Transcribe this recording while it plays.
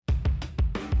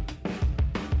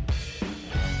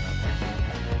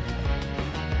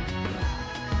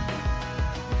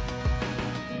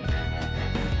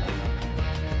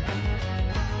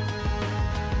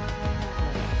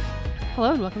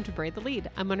Hello and welcome to Braid the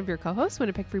Lead. I'm one of your co-hosts,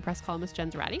 Winnipeg Free Press columnist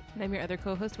Jen Zarati. And I'm your other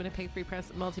co-host, Winnipeg Free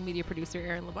Press multimedia producer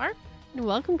Erin Labar. And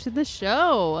welcome to the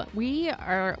show. We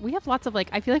have lots of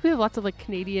I feel like we have lots of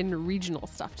Canadian regional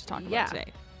stuff to talk about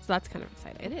today. So that's kind of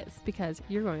exciting. It is. Because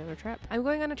you're going on a trip. I'm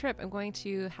going on a trip. I'm going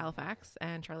to Halifax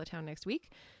and Charlottetown next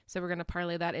week. So we're going to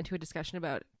parlay that into a discussion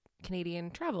about Canadian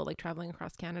travel, like traveling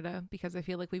across Canada, because I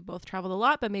feel like we've both traveled a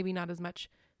lot, but maybe not as much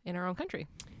in our own country.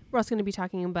 We're also going to be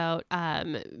talking about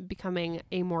becoming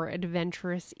a more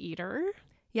adventurous eater.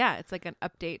 Yeah, it's like an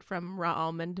update from raw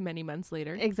almond many months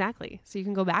later. Exactly. So you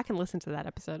can go back and listen to that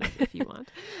episode if you want.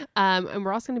 And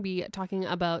we're also going to be talking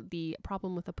about the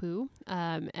problem with Apu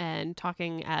and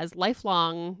talking as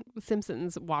lifelong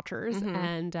Simpsons watchers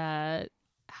and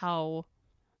how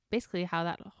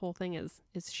that whole thing is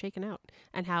shaken out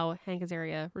and how Hank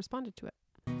Azaria responded to it.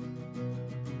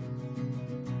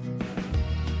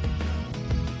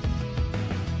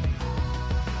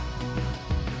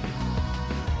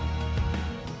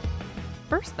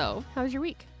 First, though, how was your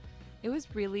week? It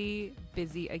was really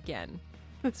busy again.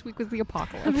 This week was the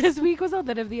apocalypse. This week was a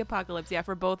bit of the apocalypse, yeah,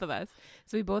 for both of us.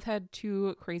 So we both had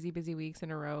 2 crazy busy weeks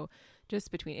in a row,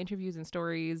 just between interviews and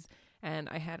stories. And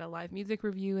I had a live music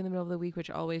review in the middle of the week, which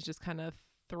always just kind of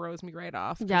throws me right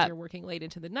off because you're working late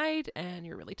into the night and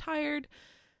you're really tired.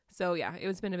 So yeah,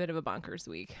 it's been a bit of a bonkers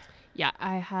week. Yeah,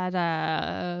 I had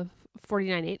a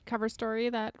 49.8 cover story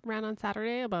that ran on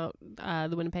Saturday about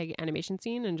the Winnipeg animation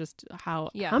scene and just how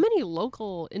many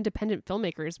local independent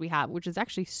filmmakers we have, which is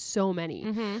actually so many.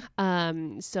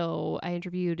 So I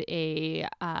interviewed a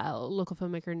local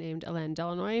filmmaker named Alain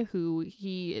Delanoy, who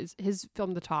his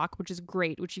film The Talk, which is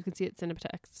great, which you can see at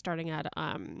Cinematheque starting at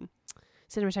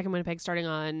Cinematheque in Winnipeg starting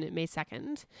on May 2nd.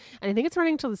 And I think it's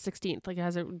running until the 16th. It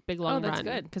has a big long run.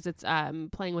 Good. Because it's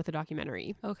playing with a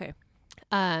documentary. Okay.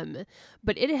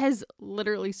 But it has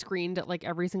literally screened at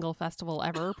every single festival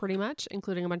ever, pretty much,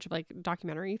 including a bunch of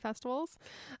documentary festivals.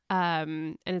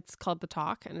 And it's called The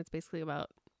Talk, and it's basically about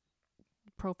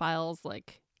profiles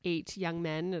 8 young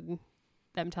men and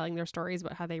them telling their stories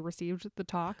about how they received the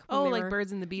talk.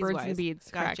 Birds and the Bees. Birds and the Bees,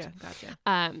 correct.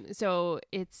 Gotcha. So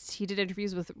he did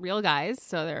interviews with real guys.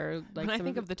 So they're when I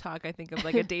think of The Talk, I think of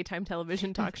a daytime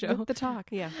television talk show. The Talk.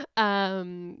 Yeah.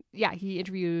 He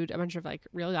interviewed a bunch of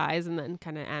real guys and then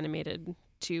kind of animated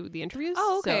to the interviews.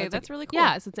 Oh, okay. So that's really cool.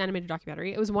 Yeah, so it's an animated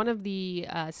documentary. It was one of the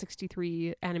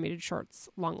 63 animated shorts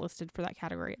longlisted for that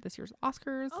category at this year's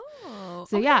Oscars. Oh,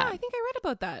 so yeah. I think I read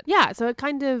about that. Yeah, so it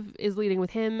kind of is leading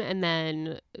with him and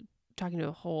then talking to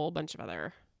a whole bunch of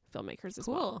other filmmakers as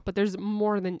well. But there's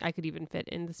more than I could even fit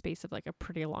in the space of a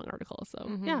pretty long article.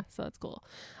 So yeah, so that's cool.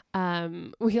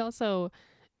 We also,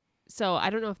 so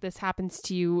I don't know if this happens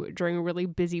to you during a really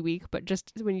busy week, but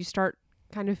just when you start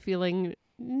kind of feeling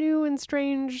new and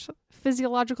strange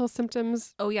physiological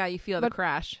symptoms. Oh yeah, you feel the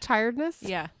crash. Tiredness.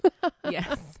 Yeah.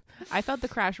 Yes. I felt the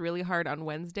crash really hard on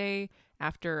Wednesday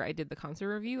after I did the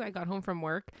concert review. I got home from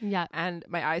work. Yeah. And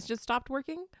my eyes just stopped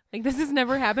working. This has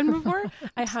never happened before.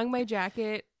 I hung my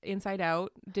jacket inside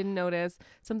out, didn't notice.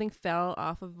 Something fell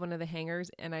off of one of the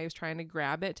hangers and I was trying to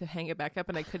grab it to hang it back up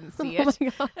and I couldn't see it. My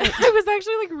God. I was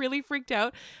actually really freaked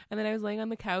out. And then I was laying on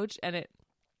the couch and it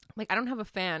I don't have a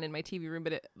fan in my TV room,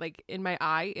 but it in my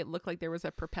eye, it looked like there was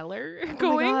a propeller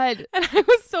going. Oh my God. And I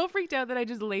was so freaked out that I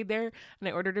just laid there and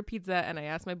I ordered a pizza and I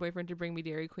asked my boyfriend to bring me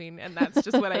Dairy Queen. And that's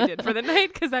just what I did for the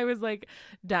night because I was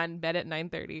done, bed at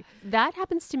 9:30. That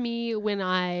happens to me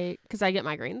because I get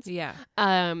migraines. Yeah.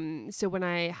 So when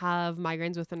I have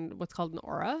migraines with what's called an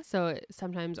aura, so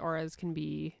sometimes auras can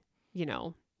be,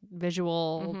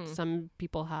 visual. Some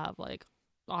people have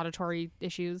auditory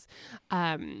issues,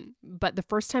 but the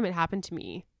first time it happened to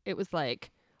me, it was bright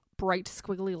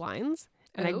squiggly lines,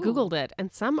 and I googled it,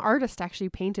 and some artist actually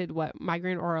painted what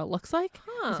migraine aura looks like.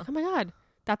 I was oh my God,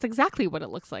 that's exactly what it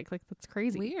looks like. That's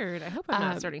crazy. Weird. I hope I'm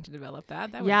not starting to develop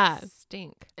that. That would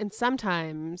stink. And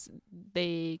sometimes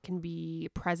they can be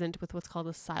present with what's called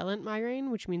a silent migraine,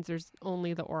 which means there's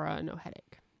only the aura and no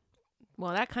headache.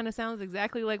 Well, that kind of sounds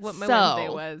exactly like what my Wednesday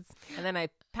was. And then I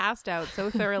passed out so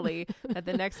thoroughly that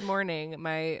the next morning,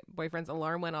 my boyfriend's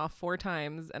alarm went off 4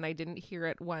 times and I didn't hear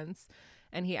it once.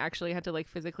 And he actually had to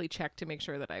physically check to make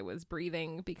sure that I was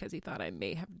breathing because he thought I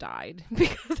may have died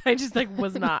because I just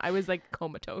was not. I was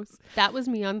comatose. That was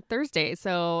me on Thursday.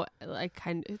 So I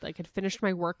had finished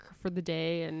my work for the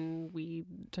day and we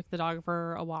took the dog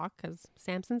for a walk because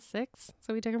Samson's 6.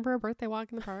 So we took him for a birthday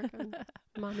walk in the park. And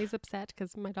Mommy's upset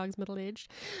because my dog's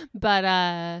middle-aged. But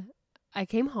I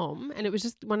came home and it was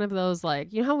just one of those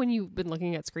how when you've been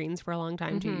looking at screens for a long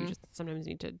time too, you just sometimes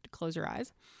need to close your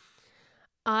eyes.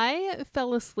 I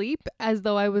fell asleep as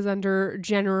though I was under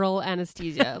general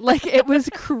anesthesia. Like, it was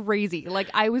crazy.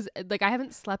 Like, I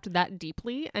haven't slept that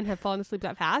deeply and have fallen asleep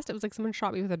that fast. It was like someone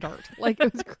shot me with a dart. Like,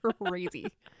 it was crazy.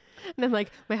 And then, like,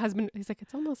 my husband, he's like,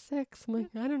 it's almost 6. I'm like,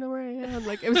 I don't know where I am.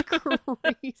 Like, it was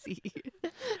crazy.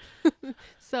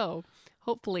 So,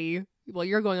 hopefully, well,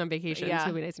 you're going on vacation, so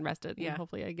you'll be nice and rested. Yeah. And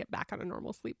hopefully I get back on a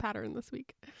normal sleep pattern this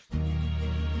week.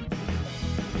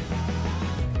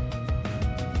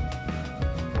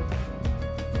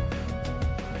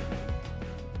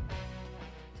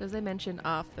 So as I mentioned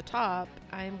off the top,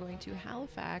 I am going to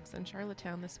Halifax and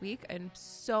Charlottetown this week. I'm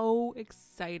so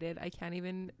excited. I can't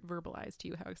even verbalize to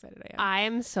you how excited I am. I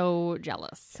am so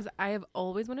jealous. Because I have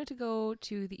always wanted to go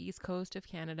to the east coast of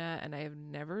Canada, and I have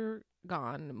never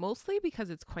gone, mostly because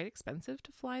it's quite expensive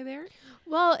to fly there.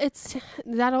 Well,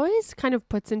 that always kind of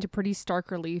puts into pretty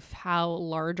stark relief how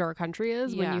large our country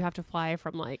is when you have to fly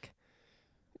from like,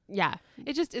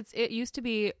 it used to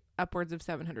be upwards of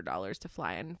 $700 to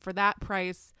fly, and for that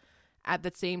price at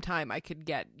the same time I could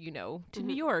get to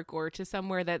New York or to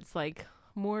somewhere that's like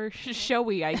more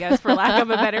showy, I guess, for lack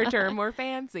of a better term, more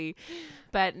fancy.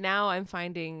 But now I'm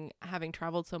finding, having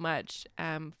traveled so much,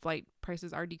 flight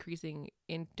prices are decreasing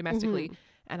domestically,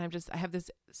 and I have this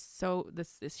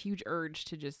huge urge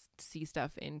to just see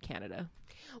stuff in Canada.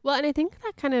 Well, and I think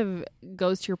that kind of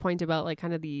goes to your point about like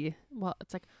kind of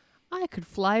it's like, I could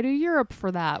fly to Europe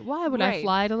for that. Why would I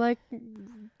fly to like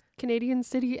Canadian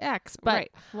city X? But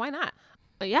why not?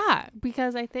 Yeah,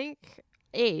 because I think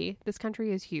this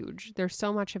country is huge. There's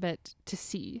so much of it to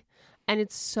see, and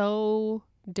it's so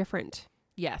different.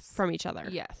 Yes, from each other.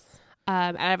 Yes.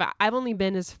 And I've only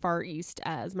been as far east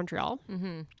as Montreal.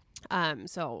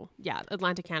 So yeah,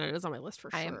 Atlantic Canada is on my list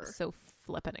for sure. I am so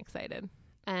flippin' excited.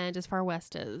 And as far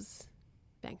west as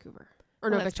Vancouver. Or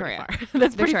no, Victoria.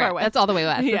 That's pretty far west. That's all the way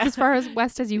west. Yeah. That's as far as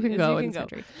west as you can go in this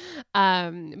country.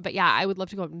 But yeah, I would love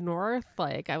to go up north.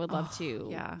 Like, I would love to.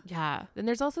 Yeah. Then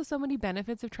there's also so many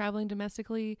benefits of traveling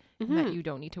domestically that you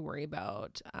don't need to worry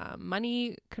about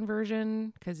money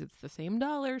conversion, because it's the same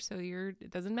dollar. So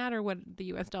it doesn't matter what the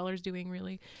US dollar is doing,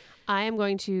 really. I am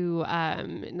going to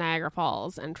Niagara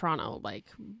Falls and Toronto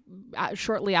like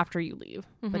shortly after you leave.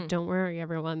 But don't worry,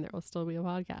 everyone, there will still be a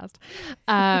podcast.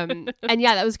 And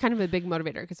yeah, that was kind of a big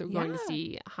motivator, because we're going to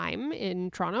see Heim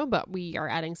in Toronto, but we are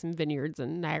adding some vineyards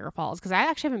in Niagara Falls, because I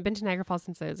actually haven't been to Niagara Falls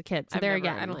since I was a kid. So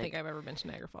I don't think I've ever been to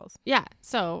Niagara Falls. Yeah.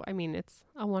 So, I mean, it's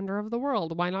a wonder of the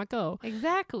world. Why not go?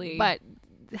 Exactly. But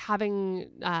having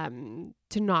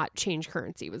to not change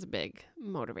currency was a big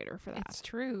motivator for that. It's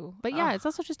true. But yeah, it's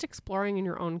also just exploring in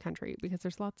your own country, because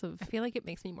there's lots of... I feel like it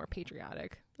makes me more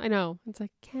patriotic. I know. It's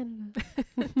like, Canada.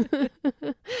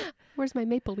 Where's my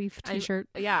Maple Leaf t-shirt?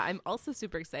 I'm also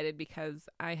super excited because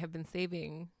I have been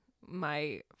saving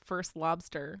my first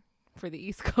lobster for the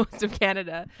east coast of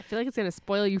Canada. I feel like it's going to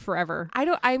spoil you forever.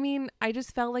 I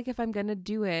just felt like if I'm going to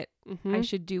do it, I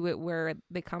should do it where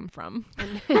they come from.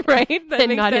 Right? That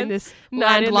and not sense. In this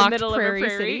landlocked middle prairie of a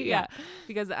prairie. city. Yeah.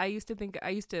 Because I used to think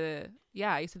I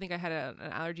had an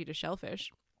allergy to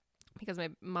shellfish, because my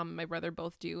mom and my brother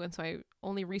both do. And so I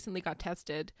only recently got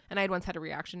tested, and I had once had a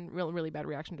really bad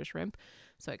reaction to shrimp.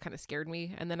 So it kind of scared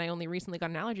me. And then I only recently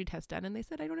got an allergy test done, and they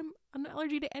said I don't have an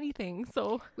allergy to anything.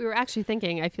 So we were actually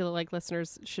thinking, I feel like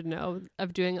listeners should know,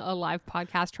 of doing a live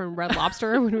podcast from Red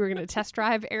Lobster when we were going to test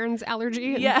drive Erin's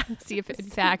allergy and see if in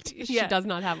fact she does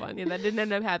not have one. Yeah, that didn't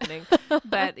end up happening.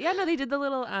 But yeah, no, they did the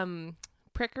little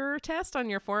pricker test on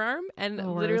your forearm, and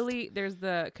literally there's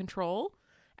the control,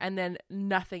 and then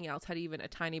nothing else had even a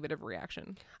tiny bit of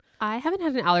reaction. I haven't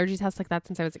had an allergy test like that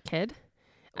since I was a kid.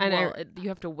 And you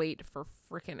have to wait for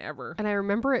freaking ever. And I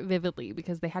remember it vividly,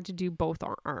 because they had to do both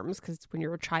arms, because when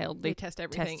you're a child, they test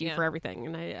everything, test you for everything.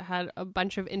 And I had a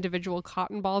bunch of individual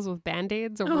cotton balls with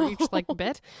Band-Aids over each like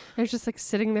bit. I was just like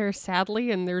sitting there sadly,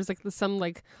 and there was like some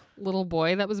like little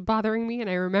boy that was bothering me, and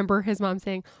I remember his mom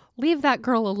saying, "Leave that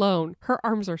girl alone. Her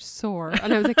arms are sore."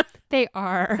 And I was like, "They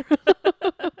are."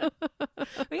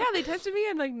 But yeah, they tested me,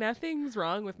 and like nothing's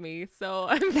wrong with me. So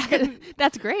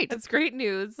that's great. That's great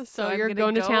news. So you're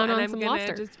going to town on some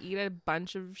lobster. I'm gonna just eat a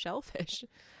bunch of shellfish.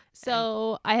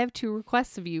 So I have 2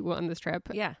 requests of you on this trip.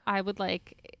 Yeah. I would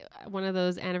like one of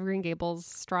those Anne of Green Gables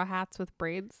straw hats with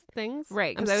braids things.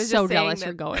 Right. I'm so jealous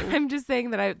you're going. I'm just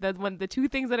saying that the 2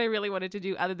 things that I really wanted to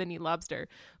do other than eat lobster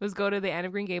was go to the Anne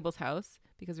of Green Gables house,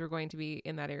 because we're going to be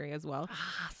in that area as well.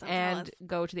 So and jealous.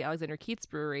 Go to the Alexander Keith's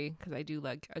brewery, because I do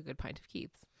like a good pint of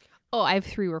Keith's. Oh, I have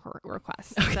 3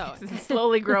 requests. So this is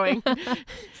slowly growing.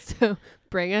 So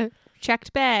bring a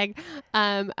checked bag.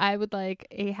 I would like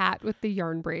a hat with the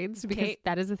yarn braids because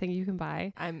that is the thing you can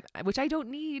buy. Which I don't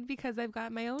need because I've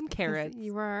got my own carrots.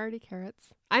 You were already carrots.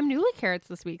 I'm newly carrots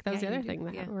this week. That was the other thing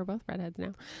that we're both redheads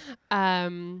now.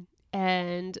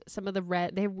 And some of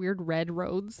they have weird red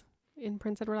roads in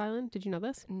Prince Edward Island. Did you know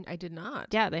this? I did not.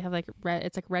 Yeah, they have like red.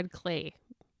 It's like red clay.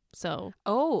 So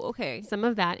okay. Some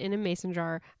of that in a mason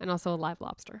jar and also a live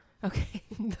lobster. Okay.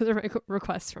 Those are my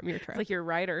requests from your trip. It's like your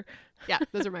rider. Yeah,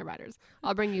 those are my riders.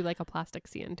 I'll bring you like a plastic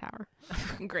CN tower.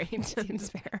 Great. Seems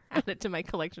fair. Add it to my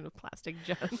collection of plastic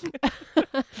junk.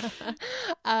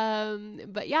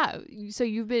 But yeah, so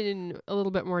you've been a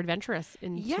little bit more adventurous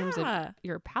in terms of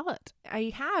your palette.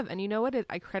 I have. And you know what?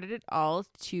 I credit it all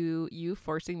to you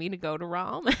forcing me to go to raw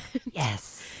almonds.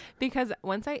 Yes. Because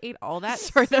once I ate all that...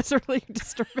 Sorry, that's a really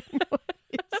disturbing noise.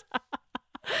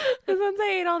 Because once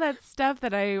I ate all that stuff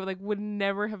that I like would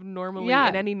never have normally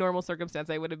in any normal circumstance,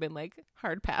 I would have been like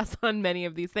hard pass on many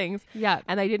of these things. Yeah.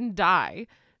 And I didn't die.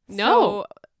 No. So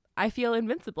I feel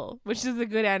invincible, which is a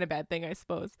good and a bad thing, I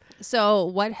suppose. So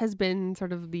what has been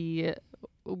sort of the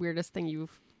weirdest thing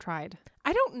you've tried?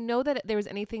 I don't know that there was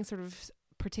anything sort of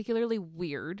particularly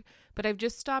weird, but I've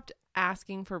just stopped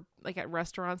asking for like at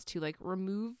restaurants to like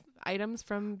remove items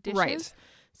from dishes. Right.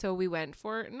 So we went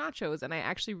for nachos, and I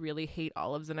actually really hate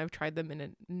olives, and I've tried them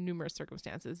in numerous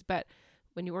circumstances. But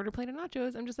when you order a plate of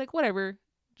nachos, I'm just like, whatever,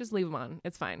 just leave them on.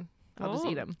 It's fine. I'll just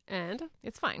eat them. And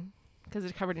it's fine because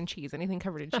it's covered in cheese. Anything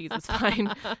covered in cheese is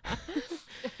fine.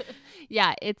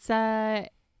 Yeah, it's I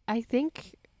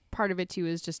think part of it too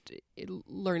is just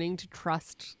learning to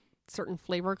trust certain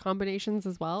flavor combinations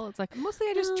as well. It's like mostly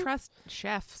I just trust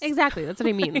chefs. Exactly, that's what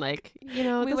I mean. Like, you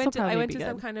know, I went to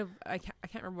some kind of I can't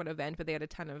remember what event, but they had a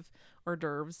ton of hors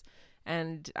d'oeuvres,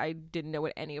 and I didn't know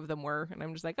what any of them were, and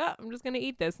I'm just like, I'm just gonna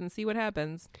eat this and see what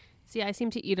happens. See, I seem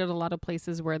to eat at a lot of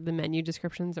places where the menu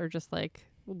descriptions are just like,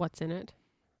 what's in it?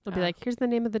 They'll be like, here's the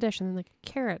name of the dish, and then like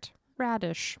carrot,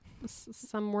 radish,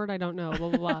 some word I don't know, blah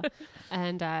blah blah.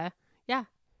 And yeah,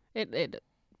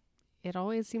 it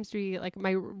always seems to be like my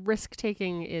risk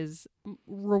taking is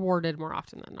rewarded more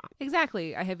often than not.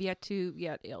 Exactly. I have yet to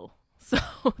get ill. So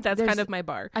that's kind of my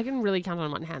bar. I can really count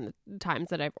on one hand the times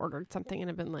that I've ordered something and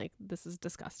have been like, this is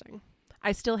disgusting.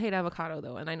 I still hate avocado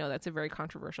though. And I know that's a very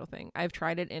controversial thing. I've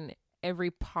tried it in every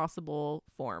possible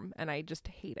form and I just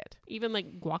hate it. Even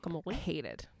like guacamole? I hate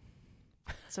it.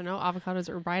 So no avocados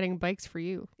or riding bikes for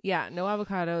you. Yeah. No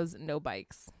avocados, no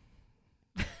bikes.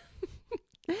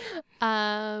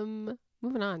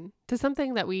 Moving on to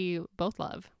something that we both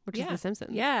love, which is The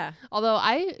Simpsons. Yeah. Although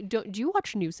do you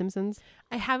watch new Simpsons?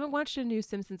 I haven't watched a new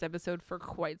Simpsons episode for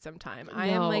quite some time. I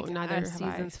am like a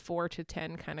seasons 4 to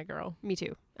 10 kind of girl. Me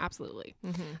too. Absolutely.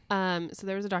 Mm-hmm. So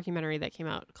there was a documentary that came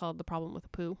out called The Problem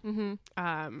with Apu.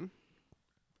 Mm-hmm.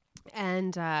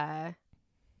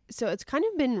 So it's kind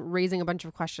of been raising a bunch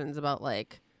of questions about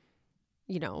like,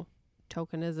 you know,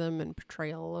 tokenism and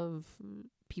portrayal of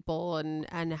people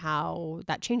and how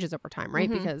that changes over time, right?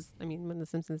 Mm-hmm. Because I mean, when The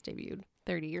Simpsons debuted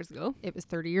 30 years ago, it was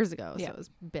 30 years ago. So it was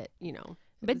a bit, you know,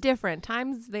 a bit different.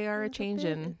 Times they are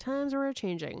changing. Times were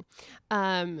changing.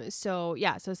 So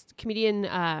comedian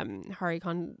Hari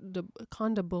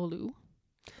Kondabolu,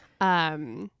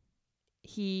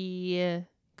 he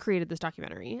created this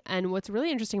documentary, and what's really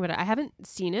interesting about it, I haven't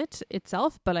seen it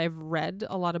itself, but I've read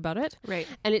a lot about it, right?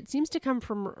 And it seems to come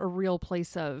from a real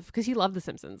place of, because he loved The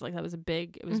Simpsons, like that was it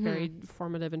was mm-hmm. very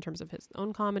formative in terms of his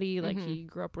own comedy, like mm-hmm. he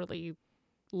grew up really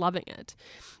loving it,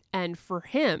 and for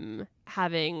him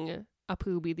having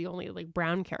Apu be the only like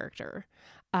brown character,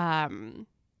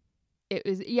 it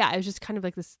was just kind of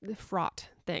like this fraught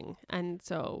thing, and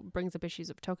so brings up issues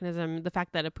of tokenism, the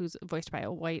fact that Apu's voiced by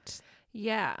a white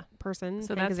person,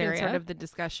 so that's been sort of the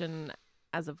discussion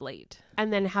as of late.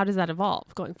 And then how does that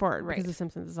evolve going forward? Right. Because The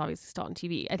Simpsons is obviously still on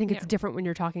TV. I think it's different when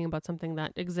you're talking about something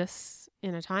that exists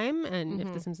in a time, and mm-hmm.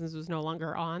 if The Simpsons was no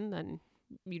longer on, then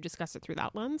you discuss it through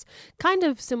that lens. Kind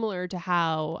of similar to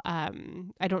how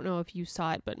I don't know if you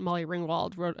saw it, but Molly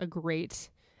Ringwald wrote a great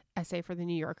essay for the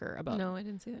New Yorker about I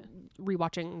didn't see that,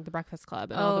 rewatching The Breakfast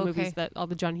Club and all the movies all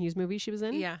the John Hughes movies she was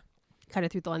in, kind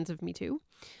of through the lens of Me Too.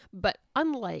 But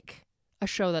unlike a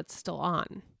show that's still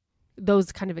on,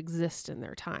 those kind of exist in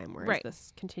their time, whereas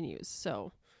this continues.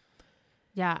 So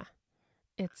I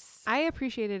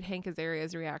appreciated Hank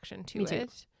Azaria's reaction to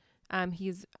it.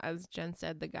 He's, as Jen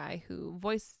said, the guy who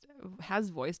has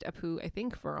voiced Apu, I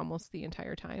think, for almost the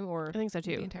entire time, or I think so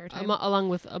too, the entire time, along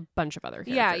with a bunch of other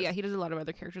characters. Yeah, he does a lot of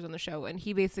other characters on the show, and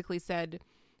he basically said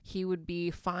he would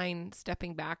be fine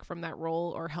stepping back from that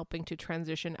role or helping to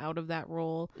transition out of that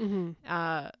role,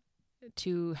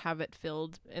 to have it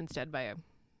filled instead by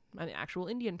an actual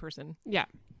Indian person. Yeah.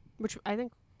 Which I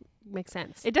think makes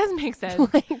sense. It does make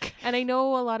sense. Like, and I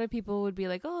know a lot of people would be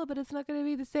like, oh, but it's not going to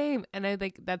be the same. And I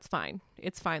think that's fine.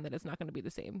 It's fine that it's not going to be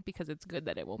the same because it's good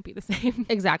that it won't be the same.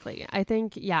 Exactly. I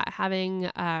think, yeah, having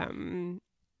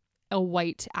a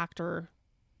white actor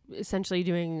essentially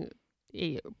doing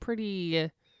a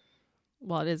pretty,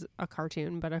 well, it is a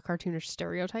cartoon, but a cartoonish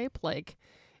stereotype. Like,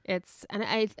 it's, and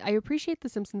I appreciate the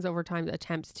Simpsons over time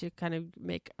attempts to kind of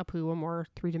make Apu a more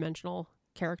three-dimensional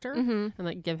character and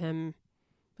like give him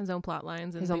his own plot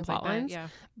lines and his own plot lines. Yeah.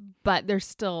 But there's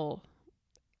still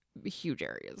huge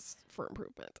areas for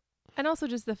improvement. And also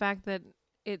just the fact that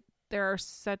there's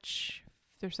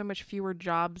so much fewer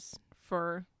jobs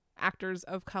for actors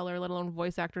of color, let alone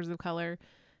voice actors of color,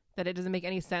 that it doesn't make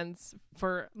any sense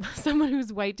for someone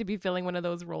who's white to be filling one of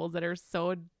those roles that are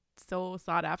so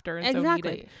sought after and so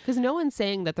needed. Because no one's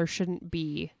saying that there shouldn't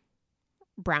be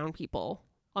brown people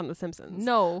on The Simpsons.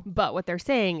 No. But what they're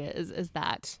saying is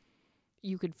that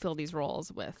you could fill these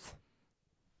roles with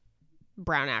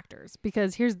brown actors.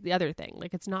 Because here's the other thing.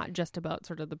 Like, it's not just about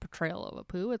sort of the portrayal of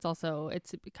Apu.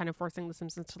 It's kind of forcing The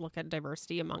Simpsons to look at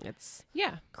diversity among its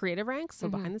creative ranks. So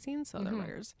behind the scenes, so their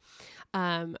writers.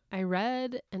 I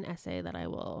read an essay that I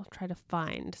will try to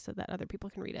find so that other people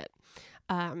can read it.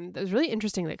 That was really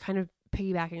interesting, that kind of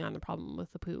piggybacking on The Problem with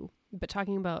Apu, but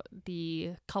talking about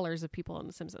the colors of people in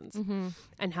The Simpsons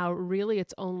and how really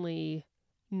it's only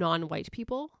non-white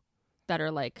people that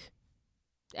are like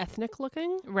ethnic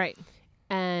looking. Right.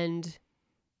 And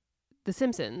The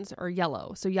Simpsons are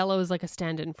yellow. So yellow is like a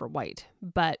stand-in for white.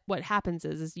 But what happens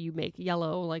is you make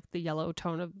yellow, like the yellow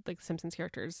tone of the Simpsons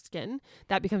character's skin,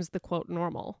 that becomes the quote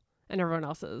normal, and everyone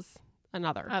else is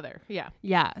other.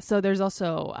 Yeah. So there's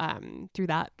also through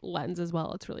that lens as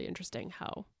well, it's really interesting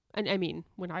how, and I mean,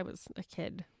 when I was a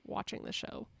kid watching the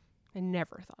show, I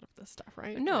never thought of this stuff,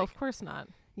 right? No, like, of course not.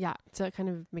 Yeah. So it kind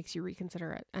of makes you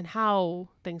reconsider it and how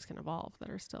things can evolve that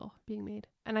are still being made.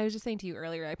 And I was just saying to you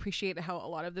earlier, I appreciate how a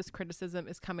lot of this criticism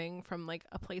is coming from like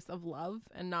a place of love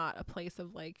and not a place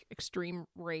of like extreme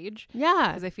rage. Yeah.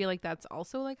 Because I feel like that's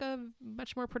also like a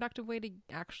much more productive way to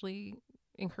actually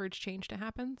encourage change to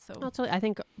happen. So I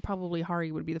think probably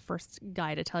Hari would be the first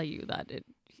guy to tell you that it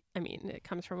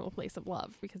comes from a place of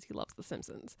love because he loves The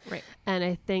Simpsons. Right. And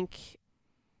I think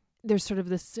there's sort of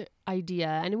this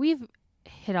idea, and we've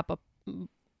hit up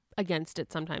against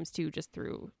it sometimes too, just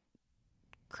through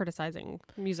criticizing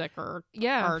music or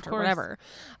art or whatever,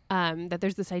 that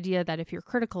there's this idea that if you're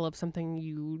critical of something,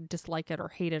 you dislike it or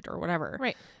hate it or whatever.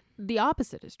 Right. The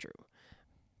opposite is true.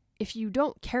 If you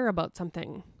don't care about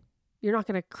something, you're not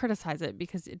going to criticize it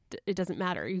because it doesn't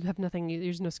matter. You have nothing,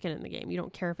 there's no skin in the game. You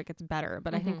don't care if it gets better.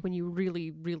 But I think when you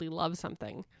really, really love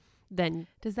something, then...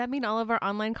 Does that mean all of our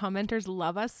online commenters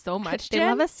love us so much, Jen? They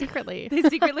love us secretly. They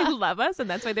secretly love us, and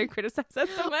that's why they criticize us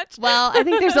so much? Well, I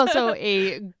think there's also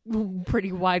a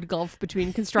pretty wide gulf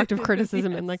between constructive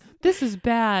criticism and like, this is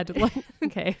bad. Like,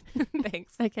 okay.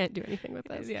 Thanks. I can't do anything with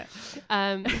this. Yeah.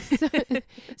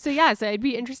 So I'd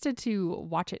be interested to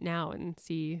watch it now and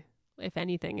see if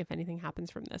anything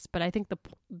happens from this. But I think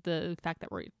the fact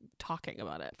that we're talking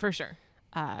about it for sure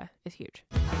is huge.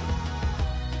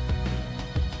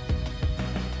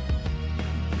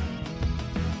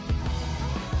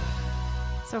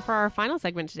 So for our final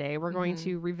segment today, we're going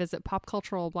to revisit pop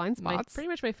cultural blind spots. Pretty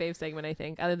much my fave segment, I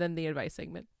think, other than the advice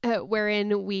segment.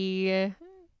 Wherein we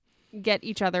get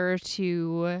each other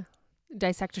to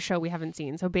dissect a show we haven't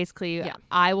seen. So basically,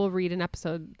 I will read an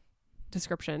episode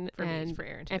description for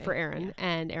Erin,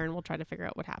 and Erin will try to figure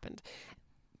out what happened.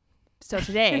 So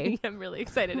today, I'm really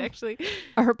excited actually.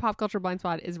 Our pop culture blind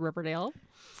spot is Riverdale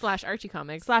 / Archie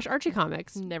comics.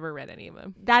 Never read any of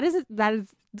them. That is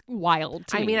wild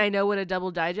to me. I mean, I know what a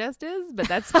double digest is, but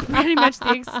that's pretty much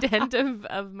the extent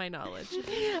of my knowledge.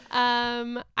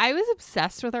 I was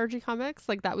obsessed with Archie comics.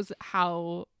 Like, that was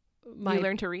how you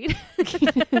learned to read.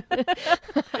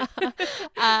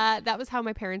 That was how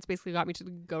my parents basically got me to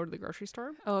go to the grocery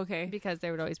store. Oh, okay. Because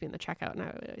they would always be in the checkout, and I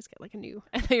would always get like a new.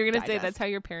 I thought you were gonna say that's how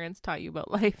your parents taught you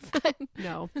about life.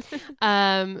 No,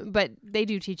 but they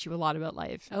do teach you a lot about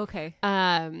life. Okay.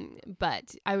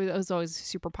 But I was always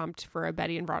super pumped for a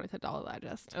Betty and Veronica doll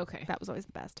digest. Okay, that was always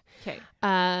the best. Okay.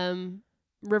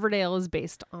 Riverdale is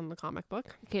based on the comic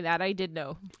book. Okay, that I did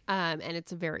know. And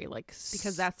it's a very like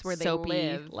because that's where they soapy,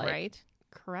 live, like, right?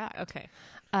 Correct. Okay.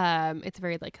 It's a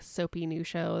very like soapy new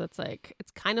show that's like,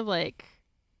 it's kind of like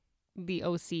the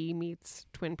OC meets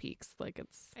Twin Peaks. Like,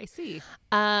 it's... I see.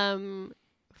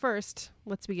 First,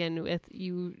 let's begin with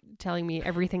you telling me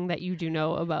everything that you do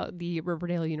know about the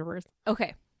Riverdale universe.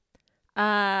 Okay.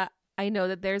 I know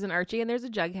that there's an Archie and there's a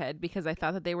Jughead because I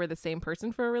thought that they were the same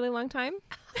person for a really long time.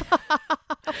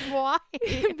 Why?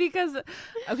 Because,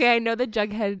 okay, I know that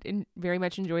Jughead very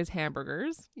much enjoys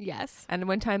hamburgers. Yes. And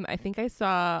one time I think I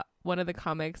saw one of the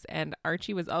comics and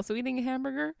Archie was also eating a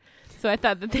hamburger. So I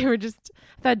thought that they were just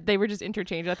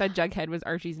interchanged. I thought Jughead was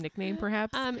Archie's nickname,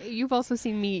 perhaps. You've also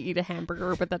seen me eat a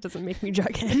hamburger, but that doesn't make me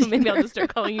Jughead. Maybe I'll just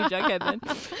start calling you Jughead then.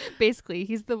 Basically,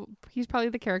 he's probably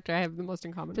the character I have the most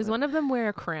in common Does with. one of them wear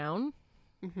a crown?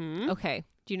 Mm-hmm. Okay.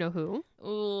 Do you know who?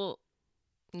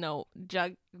 No,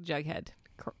 Jughead.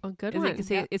 A good one.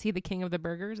 Is he the king of the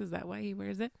burgers? Is that why he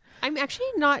wears it? I'm actually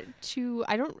I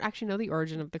don't actually know the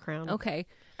origin of the crown. Okay.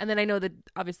 And then I know that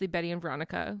obviously Betty and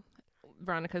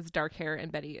Veronica's dark hair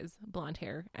and Betty is blonde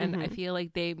hair. And I feel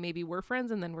like they maybe were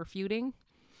friends and then were feuding.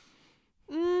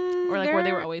 Or like where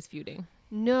they were always feuding.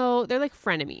 No, they're like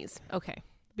frenemies. Okay.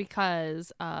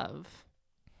 Because of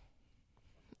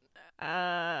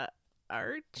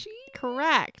Archie?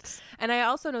 Correct. And I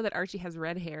also know that Archie has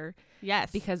red hair.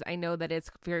 Yes. Because I know that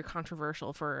it's very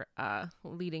controversial for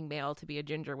leading male to be a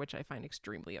ginger, which I find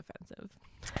extremely offensive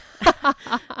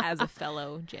as a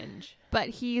fellow ginge. But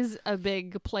he's a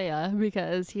big playa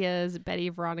because he has Betty,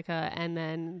 Veronica, and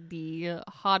then the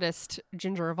hottest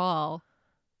ginger of all.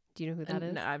 Do you know who that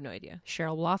is? No, I have no idea.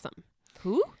 Cheryl Blossom.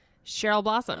 Who? Cheryl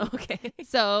Blossom. Okay.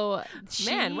 So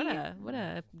man, what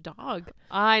a dog.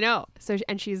 I know. So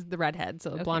she's the redhead,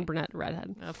 so blonde brunette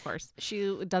redhead. Of course.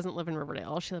 She doesn't live in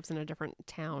Riverdale. She lives in a different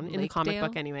town in the comic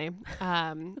book anyway.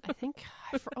 I think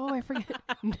I forget.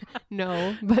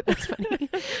 No, but that's funny.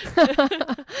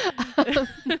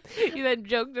 That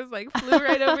joke just like flew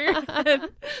right over your head.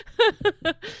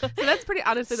 So that's pretty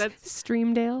honestly that's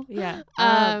Streamdale. Yeah.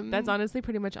 That's honestly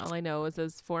pretty much all I know is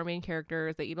those four main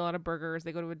characters. They eat a lot of burgers.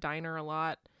 They go to a diner a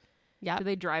lot. Yeah. Do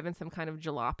they drive in some kind of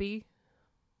jalopy?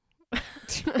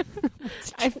 It's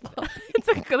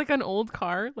like an old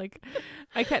car. Like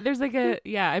I can't. There's like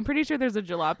I'm pretty sure there's a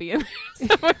jalopy in there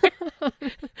somewhere.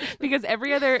 Because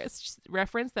every other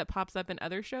reference that pops up in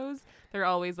other shows, they're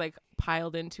always like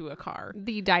piled into a car.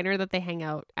 The diner that they hang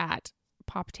out at,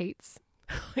 Pop Tate's.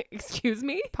 Excuse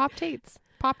me? Pop Tate's.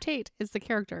 Pop Tate is the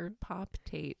character. Pop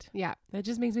Tate. Yeah. That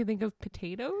just makes me think of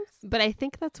potatoes. But I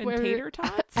think that's and where tater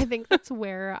tots. I think that's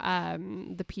where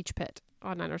the Peach Pit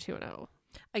on 90210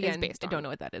 again is based on. I don't know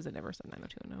what that is. I never said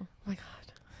 90210. Oh my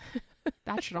god.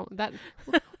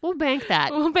 We'll bank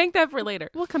that. We'll bank that for later.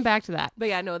 We'll come back to that. But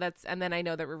yeah, no, and then I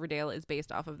know that Riverdale is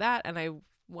based off of that, and I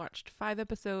watched 5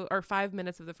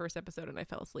 minutes of the first episode and I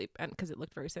fell asleep and because it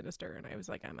looked very sinister and I was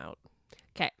like, I'm out.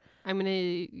 Okay. I'm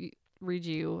gonna read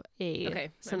you a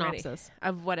synopsis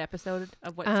of what episode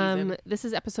of what season. This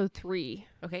is episode 3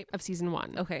 of season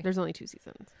 1. Okay, there's only 2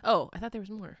 seasons. Oh, I thought there was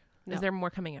more. No. Is there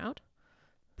more coming out?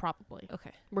 Probably.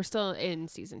 Okay, we're still in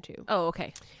season 2. Oh,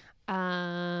 okay. Okay,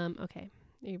 are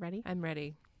you ready? I'm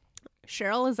ready.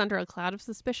 Cheryl is under a cloud of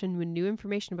suspicion when new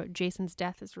information about Jason's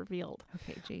death is revealed.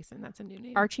 Okay, Jason, that's a new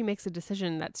name. Archie makes a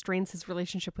decision that strains his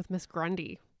relationship with Miss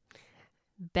Grundy.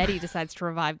 Betty decides to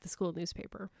revive the school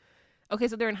newspaper. Okay,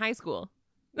 so they're in high school.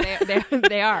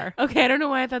 They are. Okay, I don't know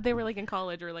why I thought they were like in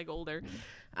college or like older.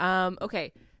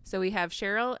 Okay, so we have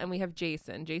Cheryl and we have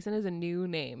Jason. Jason is a new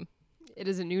name. It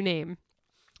is a new name.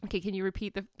 Okay, can you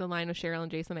repeat the line of Cheryl and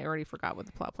Jason? I already forgot what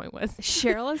the plot point was.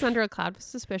 Cheryl is under a cloud of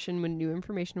suspicion when new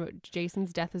information about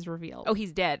Jason's death is revealed. Oh,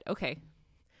 he's dead. Okay.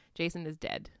 Jason is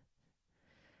dead.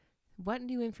 What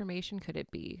new information could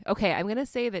it be? Okay, I'm going to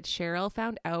say that Cheryl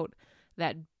found out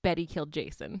that Betty killed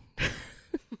Jason.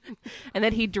 And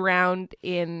that he drowned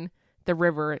in the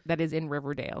river that is in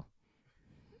Riverdale.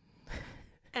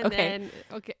 Okay.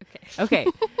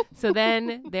 So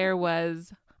then there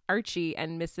was Archie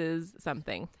and Mrs.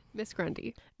 something. Miss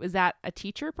Grundy. Was that a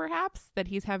teacher, perhaps, that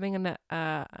he's having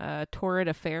a torrid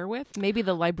affair with? Maybe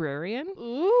the librarian?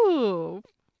 Ooh,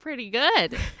 pretty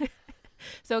good.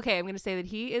 So, okay, I'm going to say that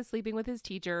he is sleeping with his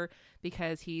teacher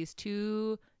because he's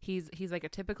like a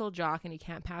typical jock and he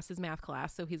can't pass his math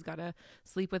class. So he's got to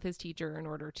sleep with his teacher in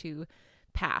order to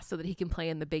pass so that he can play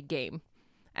in the big game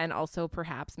and also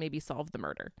perhaps maybe solve the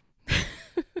murder.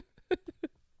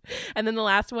 And then the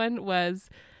last one was...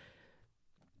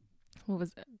 What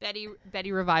was it?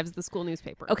 Betty revives the school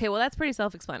newspaper. Okay, well, that's pretty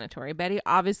self-explanatory. Betty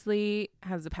obviously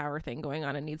has a power thing going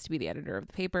on and needs to be the editor of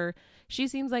the paper. She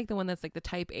seems like the one that's like the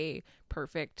type A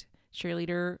perfect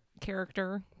cheerleader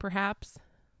character, perhaps.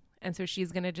 And so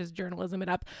she's going to just journalism it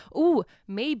up. Ooh,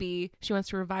 maybe she wants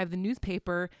to revive the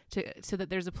newspaper so that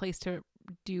there's a place to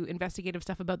do investigative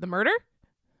stuff about the murder.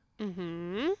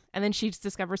 Mm-hmm. And then she just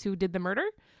discovers who did the murder.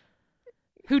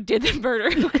 Who did the murder?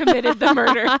 Who committed the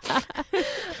murder?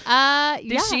 Yeah.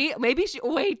 Did she? Maybe she.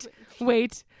 Wait.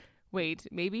 wait,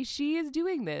 maybe she is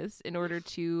doing this in order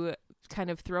to kind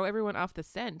of throw everyone off the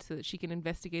scent so that she can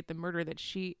investigate the murder that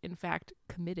she, in fact,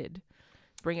 committed.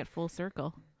 Bring it full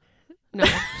circle. No.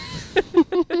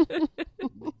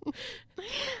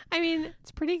 I mean,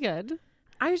 it's pretty good.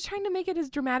 I was trying to make it as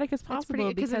dramatic as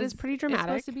possible because it is pretty dramatic. It's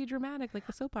supposed to be dramatic, like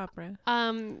a soap opera.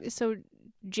 So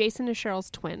Jason is Cheryl's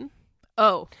twin.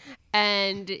 Oh.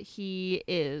 And he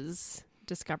is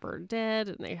discovered dead,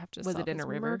 and they have to solve in a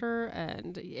river? murder,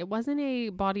 and it wasn't a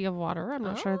body of water. I'm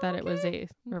not sure that it was a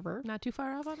river. Not too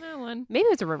far off on that one. Maybe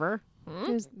it's a river.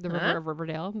 It was the river of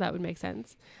Riverdale. That would make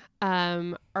sense.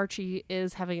 Archie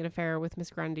is having an affair with Miss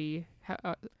Grundy.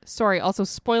 Sorry, also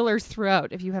spoilers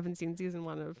throughout if you haven't seen season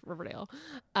 1 of Riverdale.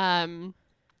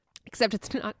 Except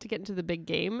it's not to get into the big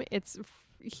game. It's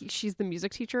she's the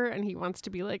music teacher, and he wants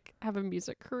to be like have a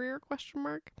music career ?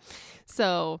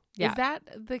 So yeah. Is that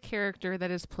the character that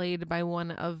is played by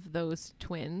one of those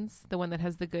twins, the one that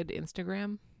has the good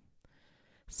Instagram?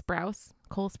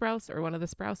 Cole Sprouse, or one of the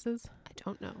Sprouses? I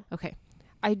don't know. Okay.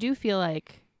 I do feel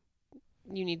like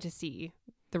you need to see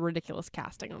the ridiculous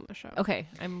casting on the show. Okay,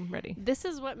 I'm ready. This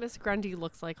is what Miss Grundy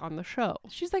looks like on the show.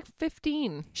 She's like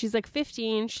 15. She's like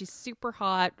 15. She's super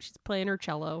hot. She's playing her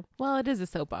cello. Well, it is a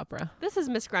soap opera. This is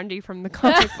Miss Grundy from the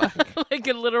comic book. Like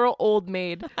a literal old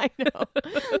maid. I know.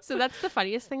 So that's the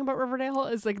funniest thing about Riverdale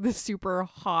is like the super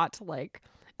hot, like,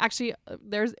 actually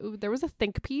there was a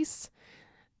think piece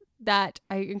that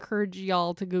I encourage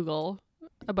y'all to Google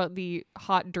about the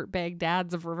hot dirtbag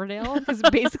dads of Riverdale, because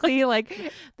basically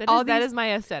like that is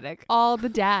my aesthetic. All the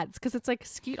dads, because it's like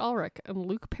Skeet Ulrich and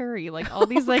Luke Perry, like all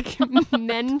these like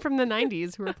men from the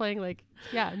 90s who are playing like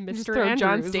Mr. Just throw Andrews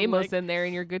John Stamos like, in there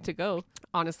and you're good to go.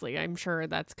 Honestly, I'm sure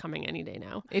that's coming any day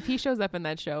now. If he shows up in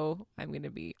that show,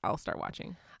 I'll start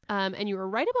watching. And you were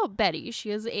right about Betty.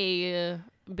 She is a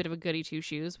bit of a goody two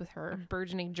shoes with her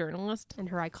burgeoning journalist and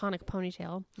her iconic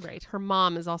ponytail. Right. Her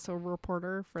mom is also a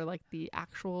reporter for like the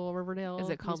actual Riverdale. Is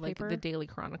it called newspaper. Like the Daily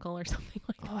Chronicle or something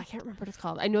like that? Oh, I can't remember what it's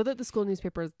called. I know that the school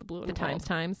newspaper is the blue and the gold.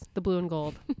 Times. The blue and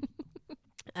gold.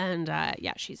 And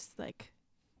she's like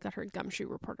got her gumshoe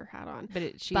reporter hat on.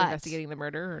 But she investigating the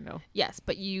murder or no? Yes,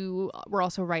 but you were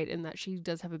also right in that she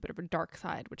does have a bit of a dark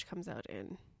side, which comes out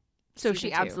in So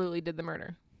she absolutely did the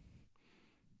murder.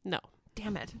 No.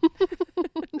 Damn it.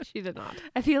 She did not.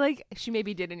 I feel like she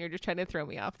maybe did, and you're just trying to throw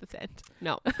me off the scent.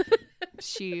 No.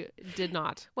 She did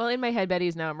not. Well, in my head,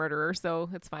 Betty's now a murderer, so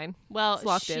it's fine. Well,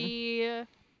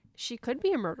 she could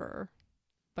be a murderer,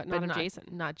 but not Jason.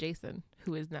 Not Jason,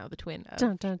 who is now the twin of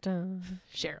dun, dun, dun.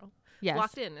 Cheryl. Yes. It's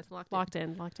locked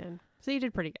in. Locked in. So you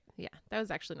did pretty good. Yeah, that was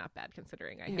actually not bad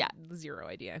considering I had zero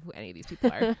idea who any of these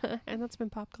people are. And that's been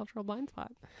Pop Cultural Blind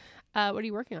Spot. What are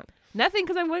you working on? Nothing,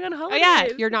 because I'm going on holidays. Oh yeah,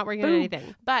 you're not working on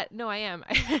anything. But no, I am.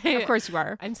 Of course you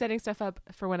are. I'm setting stuff up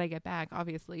for when I get back,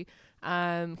 obviously.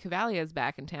 Cavalia is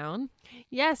back in town.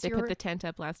 Yes, they put the tent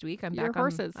up last week. I'm back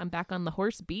on the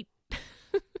horse beat.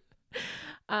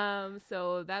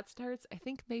 So that starts, I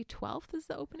think May 12th is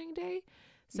the opening day.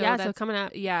 So coming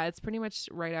up. Yeah, it's pretty much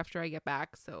right after I get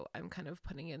back. So I'm kind of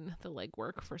putting in the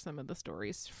legwork for some of the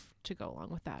stories to go along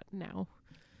with that now.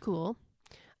 Cool.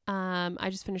 I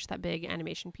just finished that big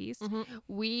animation piece. Mm-hmm.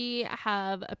 We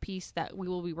have a piece that we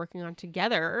will be working on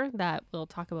together that we'll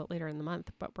talk about later in the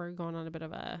month, but we're going on a bit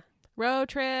of a road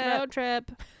trip.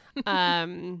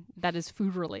 That is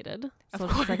food related. So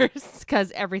of course.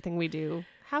 Because everything we do,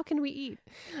 how can we eat?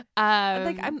 Why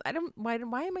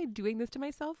am I doing this to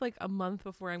myself like a month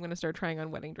before I'm going to start trying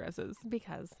on wedding dresses?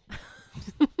 Because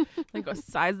like, go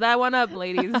size that one up,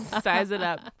 ladies. Size it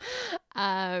up.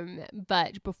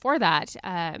 But before that,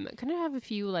 kind of have a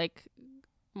few like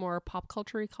more pop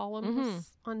culture-y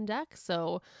columns on deck.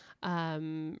 So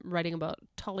writing about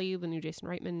Tully, the new Jason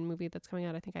Reitman movie that's coming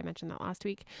out. I think I mentioned that last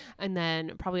week. And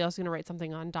then probably also going to write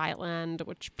something on Dietland,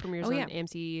 which premieres on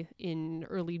AMC in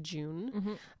early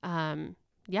June. And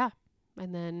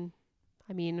then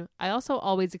I also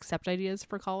always accept ideas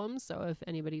for columns, so if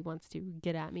anybody wants to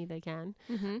get at me, they can.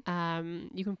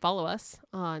 You can follow us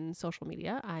on social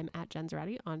media. I'm at Jen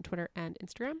Zarati on Twitter and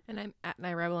Instagram. And I'm at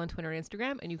NiRebel on Twitter and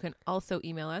Instagram. And you can also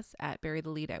email us at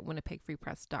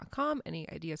burythelead@winnipegfreepress.com.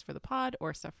 Any ideas for the pod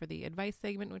or stuff for the advice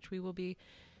segment, which we will be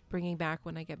bringing back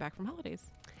when I get back from holidays.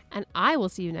 And I will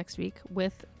see you next week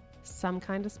with some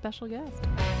kind of special guest.